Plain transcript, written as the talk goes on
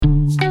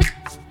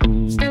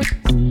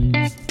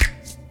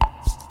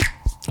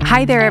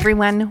Hi there,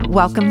 everyone.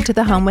 Welcome to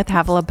the Home with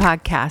Havilah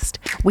podcast.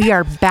 We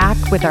are back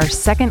with our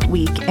second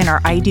week in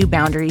our I Do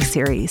Boundaries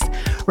series.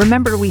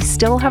 Remember, we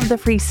still have the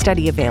free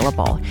study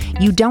available.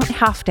 You don't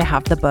have to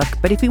have the book,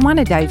 but if you want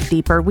to dive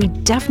deeper, we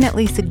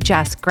definitely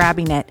suggest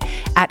grabbing it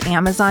at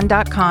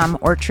Amazon.com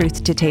or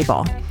Truth to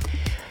Table.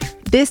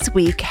 This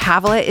week,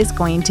 Havilah is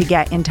going to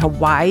get into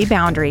why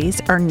boundaries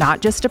are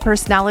not just a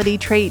personality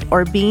trait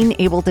or being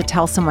able to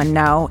tell someone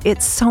no.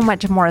 It's so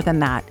much more than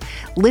that.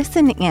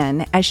 Listen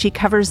in as she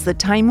covers the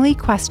timely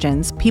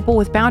questions people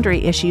with boundary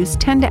issues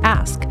tend to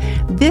ask.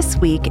 This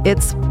week,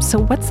 it's, so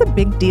what's the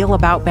big deal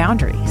about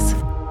boundaries?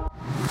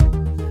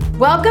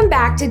 Welcome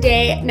back to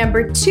day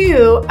number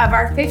 2 of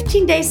our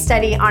 15-day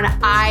study on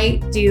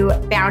I Do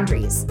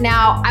Boundaries.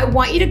 Now, I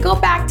want you to go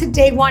back to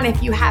day 1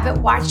 if you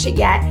haven't watched it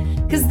yet,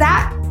 because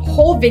that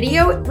whole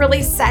video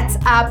really sets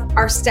up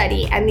our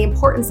study and the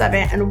importance of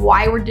it and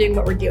why we're doing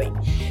what we're doing.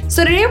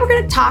 So today we're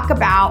going to talk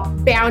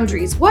about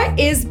boundaries. What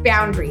is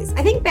boundaries?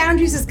 I think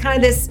boundaries is kind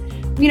of this,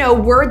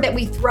 word that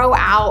we throw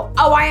out.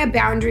 Oh, I have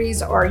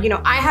boundaries, or,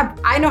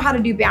 I know how to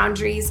do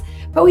boundaries,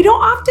 but we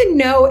don't often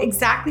know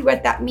exactly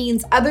what that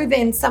means other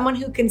than someone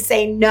who can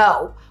say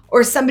no,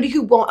 or somebody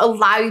who won't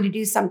allow you to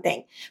do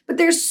something. But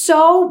there's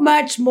so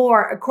much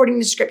more, according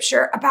to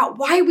scripture, about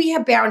why we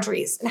have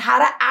boundaries and how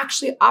to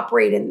actually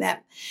operate in them.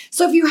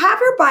 So if you have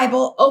your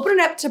Bible, open it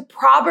up to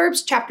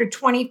Proverbs chapter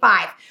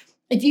 25.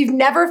 If you've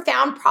never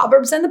found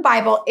Proverbs in the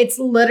Bible, it's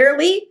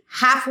literally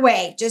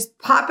halfway. Just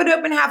pop it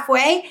open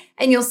halfway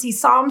and you'll see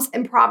Psalms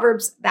and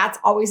Proverbs. That's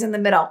always in the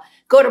middle.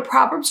 Go to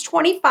Proverbs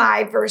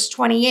 25, verse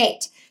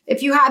 28.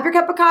 If you have your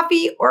cup of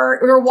coffee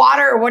or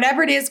water or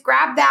whatever it is,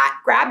 grab that,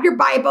 grab your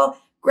Bible,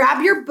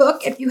 grab your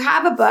book. If you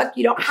have a book,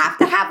 you don't have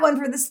to have one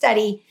for the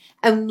study,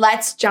 and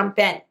let's jump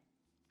in.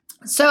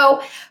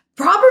 So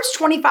Proverbs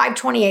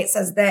 25:28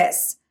 says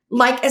this: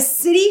 like a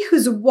city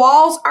whose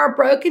walls are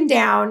broken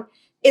down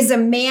is a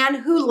man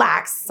who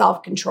lacks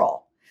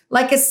self-control.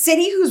 Like a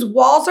city whose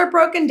walls are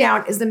broken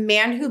down is a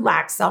man who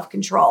lacks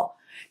self-control.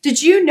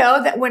 Did you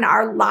know that when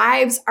our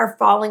lives are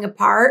falling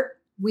apart,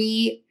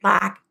 we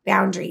lack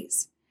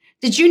boundaries?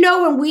 Did you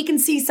know when we can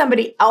see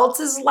somebody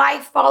else's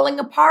life falling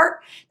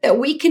apart, that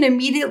we can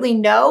immediately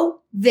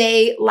know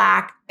they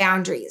lack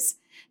boundaries?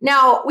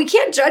 Now, we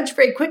can't judge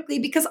very quickly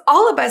because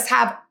all of us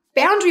have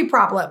boundary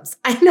problems.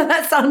 I know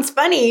that sounds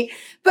funny,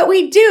 but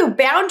we do.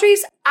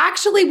 Boundaries,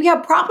 actually, we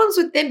have problems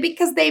with them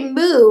because they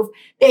move,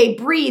 they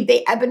breathe,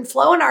 they ebb and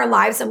flow in our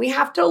lives, and we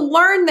have to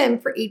learn them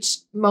for each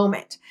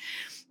moment.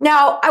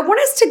 Now, I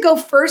want us to go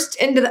first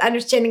into the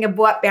understanding of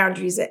what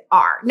boundaries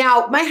are.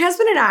 Now, my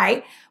husband and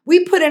I,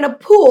 we put in a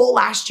pool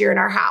last year in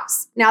our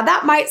house. Now,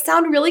 that might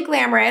sound really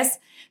glamorous,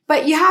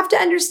 but you have to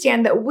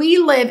understand that we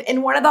live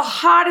in one of the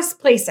hottest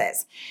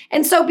places.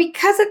 And so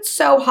because it's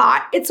so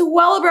hot, it's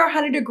well over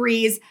 100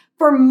 degrees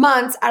for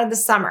months out of the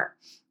summer.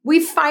 We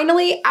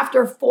finally,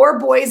 after 4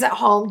 boys at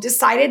home,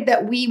 decided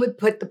that we would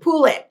put the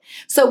pool in.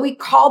 So we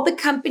called the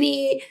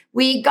company,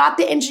 we got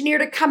the engineer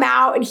to come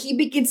out, and he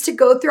begins to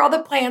go through all the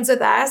plans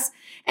with us.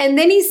 And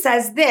then he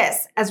says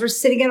this, as we're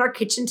sitting at our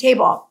kitchen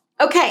table: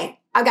 okay,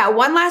 I got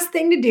one last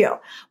thing to do.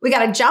 We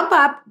got to jump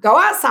up, go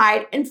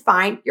outside, and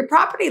find your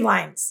property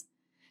lines.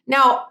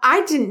 Now,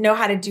 I didn't know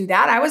how to do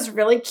that. I was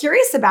really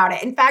curious about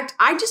it. In fact,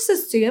 I just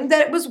assumed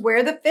that it was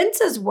where the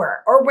fences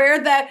were or where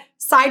the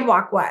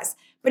sidewalk was.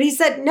 But he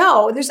said,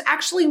 no, there's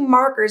actually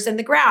markers in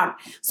the ground.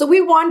 So we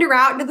wander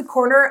out into the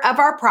corner of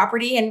our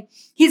property, and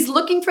he's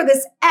looking for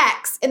this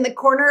X in the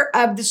corner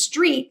of the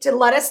street to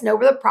let us know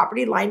where the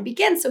property line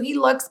begins. So he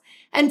looks,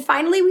 and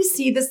finally we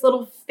see this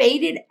little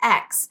faded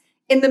X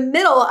in the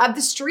middle of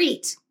the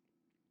street.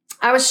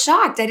 I was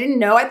shocked. I didn't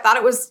know. I thought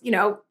it was,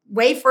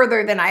 way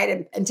further than I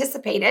had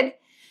anticipated.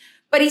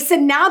 But he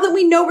said, now that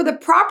we know where the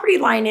property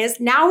line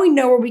is, now we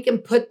know where we can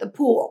put the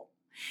pool.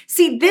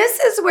 See, this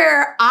is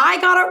where I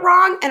got it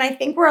wrong, and I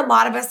think where a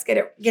lot of us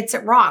gets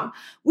it wrong.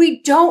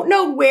 We don't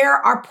know where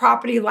our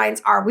property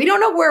lines are. We don't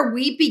know where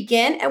we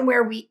begin and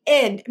where we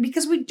end.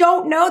 Because we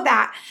don't know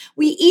that,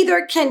 we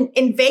either can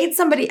invade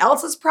somebody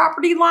else's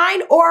property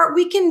line, or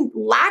we can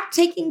lack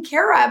taking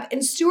care of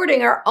and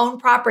stewarding our own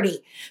property.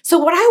 So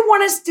what I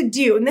want us to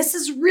do, and this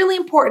is really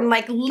important,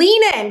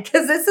 lean in,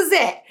 because this is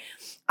it.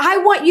 I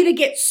want you to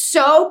get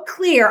so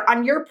clear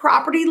on your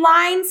property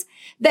lines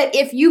that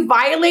if you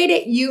violate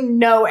it, you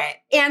know it.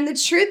 And the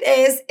truth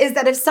is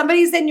that if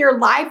somebody's in your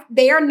life,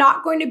 they are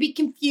not going to be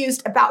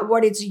confused about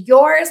what is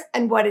yours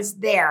and what is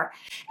there.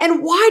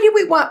 And why do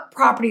we want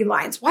property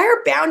lines? Why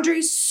are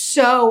boundaries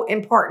so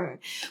important?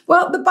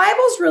 Well, the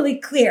Bible's really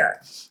clear.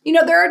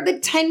 There are the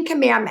 10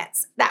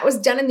 commandments. That was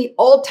done in the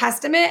Old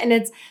Testament, and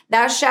it's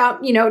thou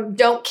shalt,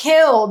 don't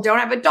kill, don't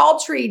have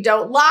adultery,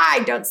 don't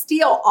lie, don't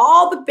steal,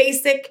 all the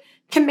basic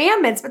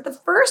commandments. But the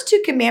first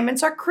 2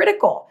 commandments are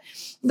critical.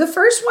 The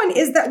first one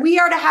is that we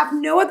are to have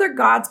no other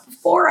gods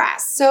before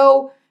us.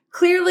 So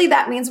clearly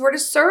that means we're to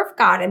serve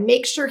God and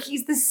make sure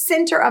he's the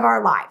center of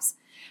our lives.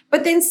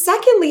 But then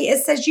secondly,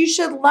 it says you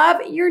should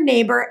love your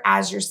neighbor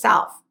as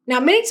yourself. Now,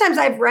 many times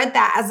I've read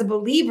that as a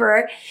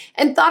believer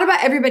and thought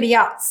about everybody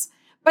else.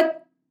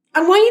 But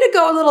I want you to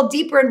go a little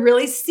deeper and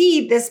really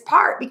see this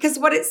part, because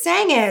what it's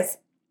saying is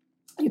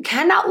you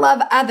cannot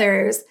love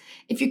others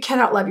if you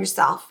cannot love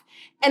yourself.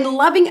 And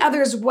loving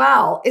others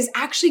well is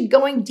actually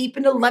going deep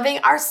into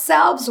loving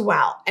ourselves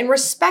well and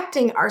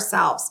respecting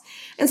ourselves.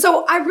 And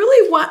so I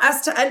really want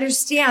us to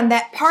understand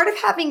that part of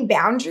having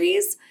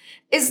boundaries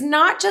is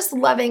not just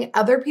loving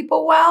other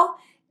people well,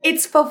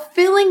 it's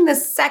fulfilling the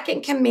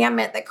second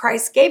commandment that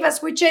Christ gave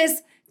us, which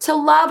is to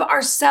love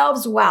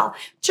ourselves well,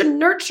 to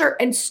nurture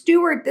and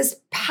steward this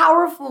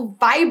powerful,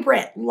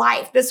 vibrant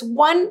life, this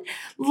one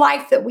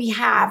life that we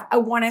have. I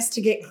want us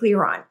to get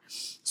clear on.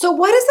 So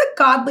what is a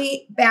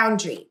godly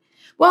boundary?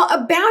 Well, a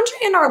boundary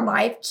in our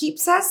life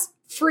keeps us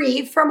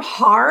free from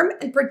harm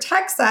and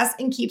protects us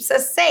and keeps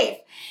us safe.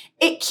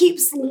 It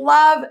keeps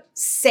love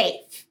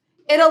safe.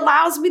 It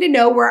allows me to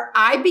know where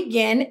I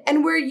begin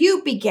and where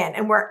you begin,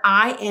 and where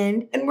I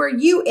end and where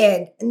you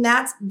end. And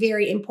that's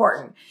very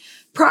important.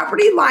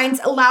 Property lines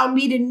allow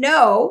me to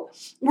know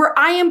where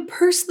I am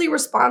personally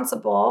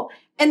responsible,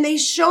 and they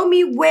show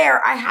me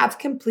where I have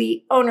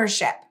complete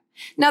ownership.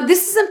 Now,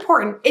 this is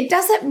important. It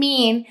doesn't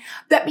mean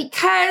that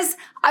because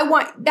I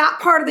want that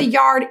part of the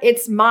yard,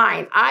 it's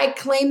mine. I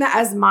claim that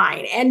as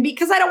mine. And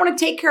because I don't want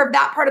to take care of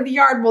that part of the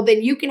yard, well,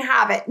 then you can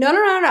have it.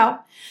 No.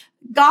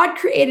 God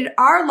created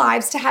our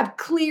lives to have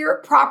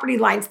clear property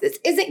lines. This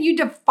isn't you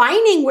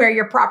defining where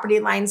your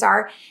property lines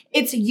are.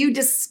 It's you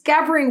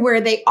discovering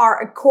where they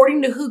are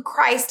according to who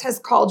Christ has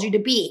called you to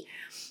be.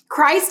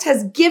 Christ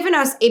has given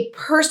us a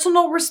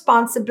personal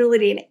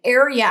responsibility, an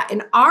area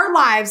in our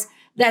lives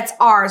that's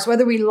ours.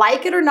 Whether we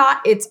like it or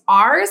not, it's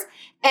ours.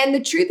 And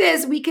the truth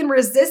is we can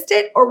resist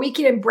it or we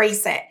can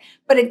embrace it.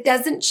 But it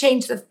doesn't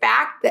change the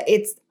fact that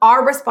it's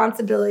our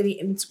responsibility,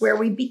 and it's where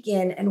we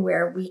begin and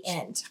where we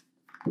end.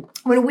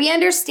 When we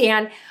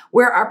understand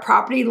where our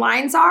property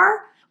lines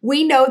are,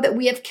 we know that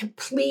we have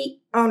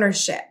complete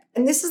ownership.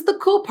 And this is the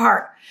cool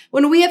part.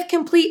 When we have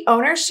complete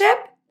ownership,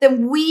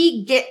 then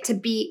we get to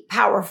be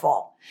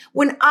powerful.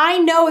 When I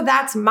know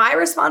that's my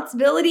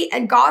responsibility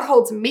and God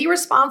holds me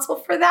responsible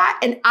for that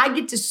and I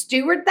get to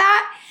steward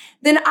that,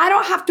 then I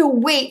don't have to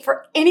wait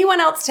for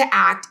anyone else to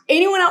act,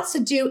 anyone else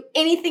to do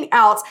anything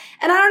else.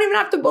 And I don't even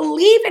have to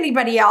believe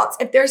anybody else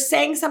if they're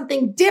saying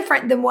something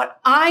different than what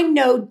I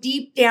know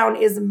deep down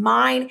is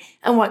mine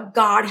and what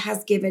God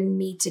has given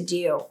me to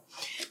do.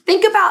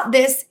 Think about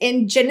this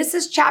in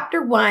Genesis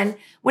chapter 1,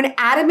 when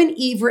Adam and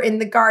Eve were in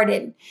the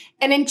garden.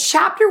 And in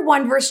chapter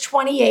 1, verse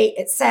 28,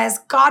 it says,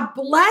 God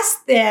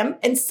blessed them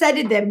and said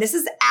to them, this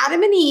is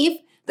Adam and Eve,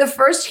 the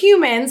first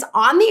humans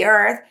on the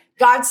earth.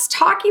 God's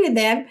talking to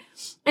them,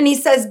 and he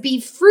says, be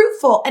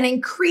fruitful and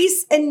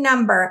increase in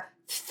number,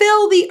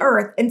 fill the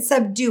earth and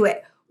subdue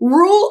it,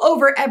 rule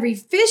over every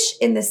fish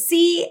in the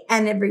sea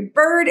and every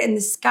bird in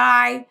the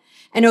sky,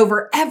 and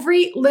over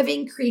every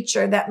living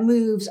creature that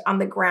moves on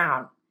the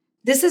ground.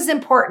 This is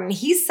important.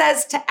 He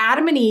says to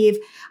Adam and Eve,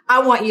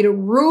 I want you to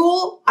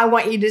rule. I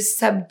want you to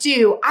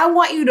subdue. I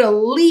want you to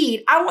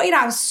lead. I want you to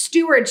have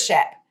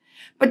stewardship.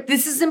 But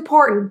this is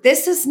important.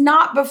 This is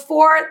not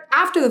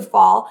after the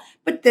fall,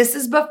 but this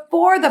is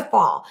before the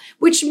fall,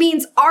 which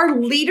means our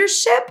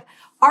leadership,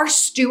 our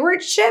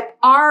stewardship,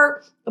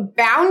 our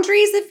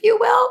boundaries, if you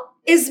will,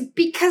 is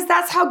because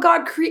that's how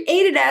God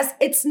created us.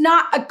 It's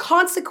not a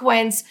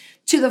consequence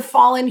to the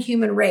fallen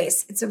human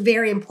race. It's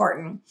very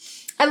important.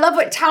 I love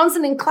what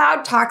Townsend and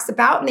Cloud talks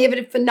about, and they have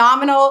a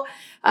phenomenal,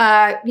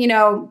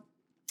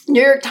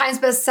 New York Times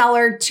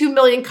bestseller, 2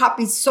 million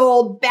copies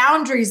sold,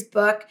 Boundaries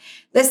book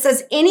that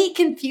says any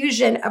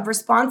confusion of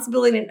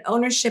responsibility and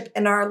ownership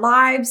in our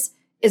lives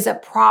is a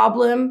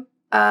problem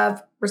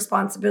of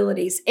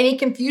responsibilities. Any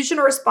confusion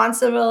of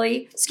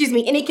responsibility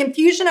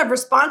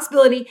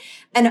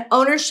and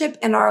ownership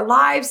in our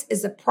lives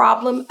is a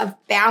problem of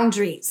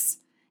boundaries.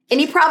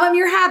 Any problem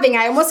you're having,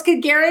 I almost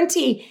could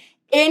guarantee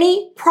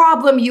any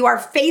problem you are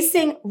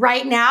facing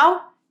right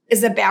now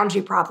is a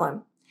boundary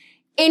problem.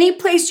 Any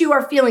place you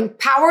are feeling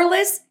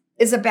powerless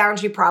is a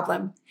boundary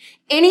problem.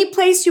 Any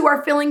place you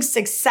are feeling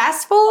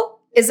successful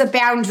is a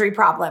boundary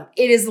problem.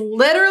 It is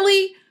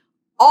literally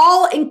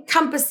all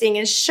encompassing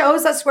and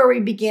shows us where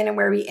we begin and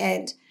where we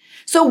end.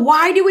 So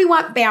why do we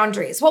want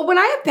boundaries? Well, when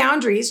I have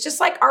boundaries, just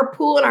like our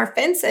pool and our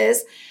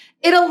fences,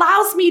 it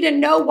allows me to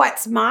know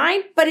what's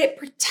mine, but it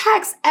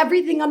protects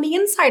everything on the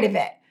inside of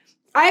it.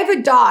 I have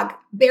a dog,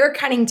 Bear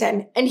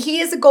Cunnington, and he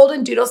is a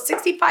golden doodle,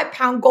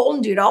 65-pound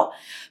golden doodle,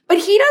 but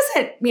he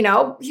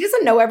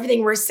doesn't know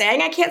everything we're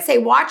saying. I can't say,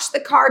 watch the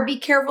car, be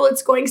careful,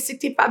 it's going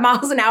 65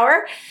 miles an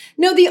hour.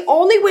 No, the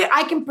only way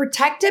I can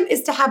protect him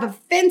is to have a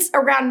fence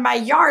around my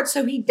yard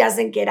so he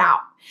doesn't get out.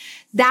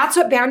 That's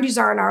what boundaries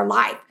are in our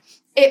life.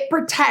 It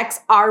protects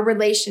our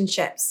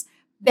relationships.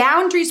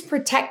 Boundaries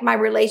protect my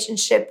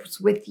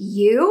relationships with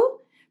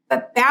you,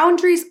 but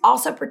boundaries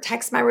also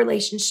protects my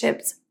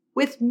relationships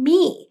with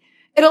me.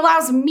 It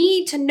allows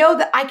me to know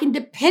that I can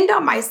depend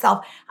on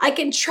myself. I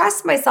can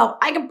trust myself.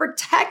 I can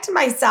protect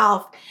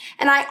myself.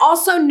 And I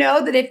also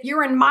know that if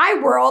you're in my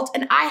world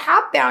and I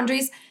have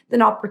boundaries,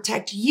 then I'll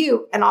protect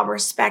you and I'll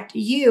respect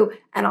you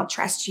and I'll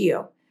trust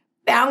you.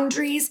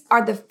 Boundaries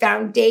are the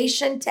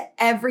foundation to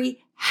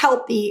every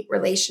healthy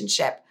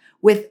relationship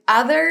with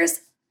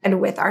others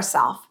and with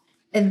ourselves.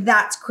 And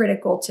that's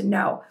critical to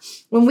know.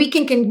 When we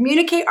can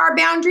communicate our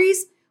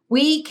boundaries,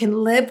 we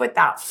can live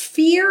without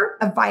fear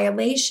of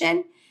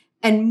violation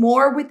and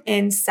more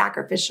within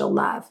sacrificial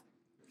love.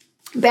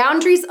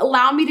 Boundaries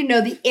allow me to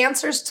know the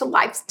answers to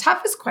life's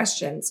toughest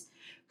questions.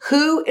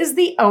 Who is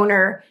the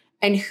owner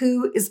and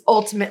who is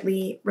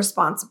ultimately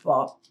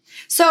responsible?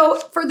 So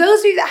for those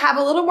of you that have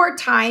a little more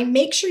time,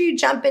 make sure you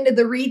jump into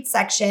the read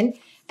section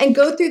and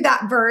go through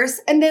that verse.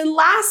 And then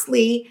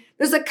lastly,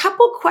 there's a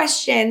couple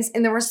questions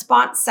in the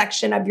response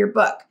section of your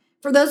book.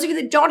 For those of you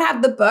that don't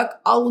have the book,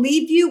 I'll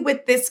leave you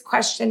with this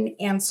question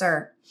and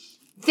answer.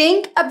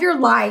 Think of your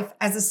life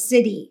as a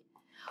city.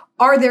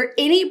 Are there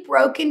any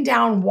broken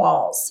down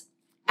walls?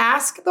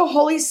 Ask the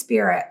Holy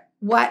Spirit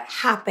what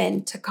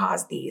happened to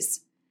cause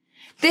these.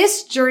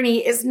 This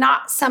journey is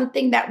not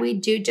something that we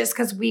do just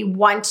because we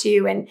want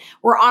to and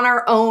we're on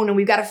our own and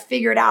we've got to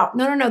figure it out.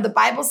 No. The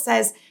Bible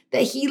says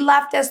that He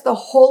left us the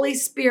Holy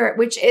Spirit,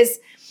 which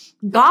is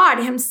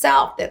God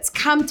Himself, that's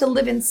come to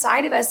live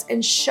inside of us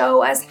and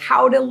show us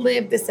how to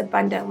live this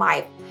abundant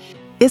life.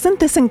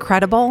 Isn't this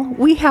incredible?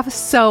 We have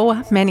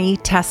so many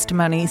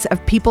testimonies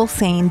of people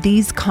saying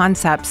these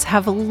concepts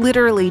have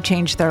literally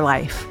changed their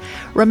life.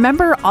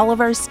 Remember, all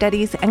of our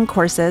studies and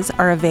courses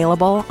are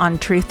available on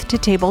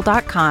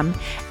truthtotable.com,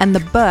 and the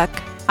book,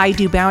 I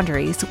Do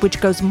Boundaries, which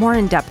goes more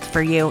in depth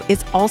for you,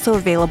 is also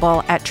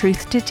available at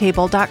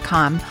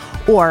truthtotable.com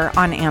or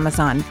on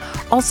Amazon.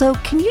 Also,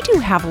 can you do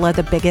Havilah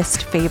the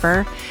biggest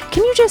favor?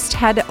 Can you just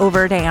head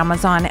over to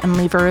Amazon and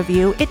leave a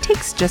review? It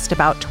takes just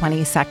about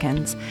 20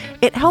 seconds.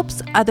 It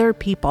helps other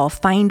people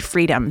find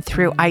freedom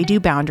through I Do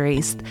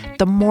Boundaries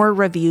the more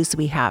reviews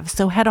we have,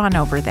 so head on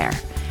over there.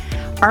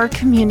 Our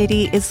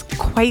community is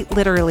quite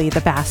literally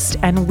the best,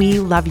 and we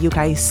love you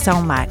guys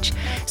so much.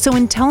 So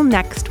until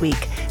next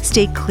week,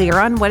 stay clear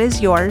on what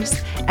is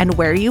yours and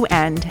where you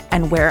end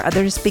and where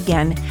others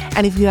begin.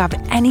 And if you have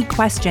any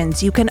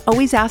questions, you can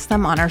always ask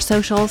them on our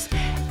socials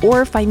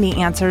or find the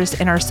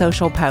answers in our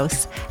social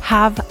posts.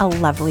 Have a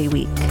lovely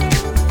week.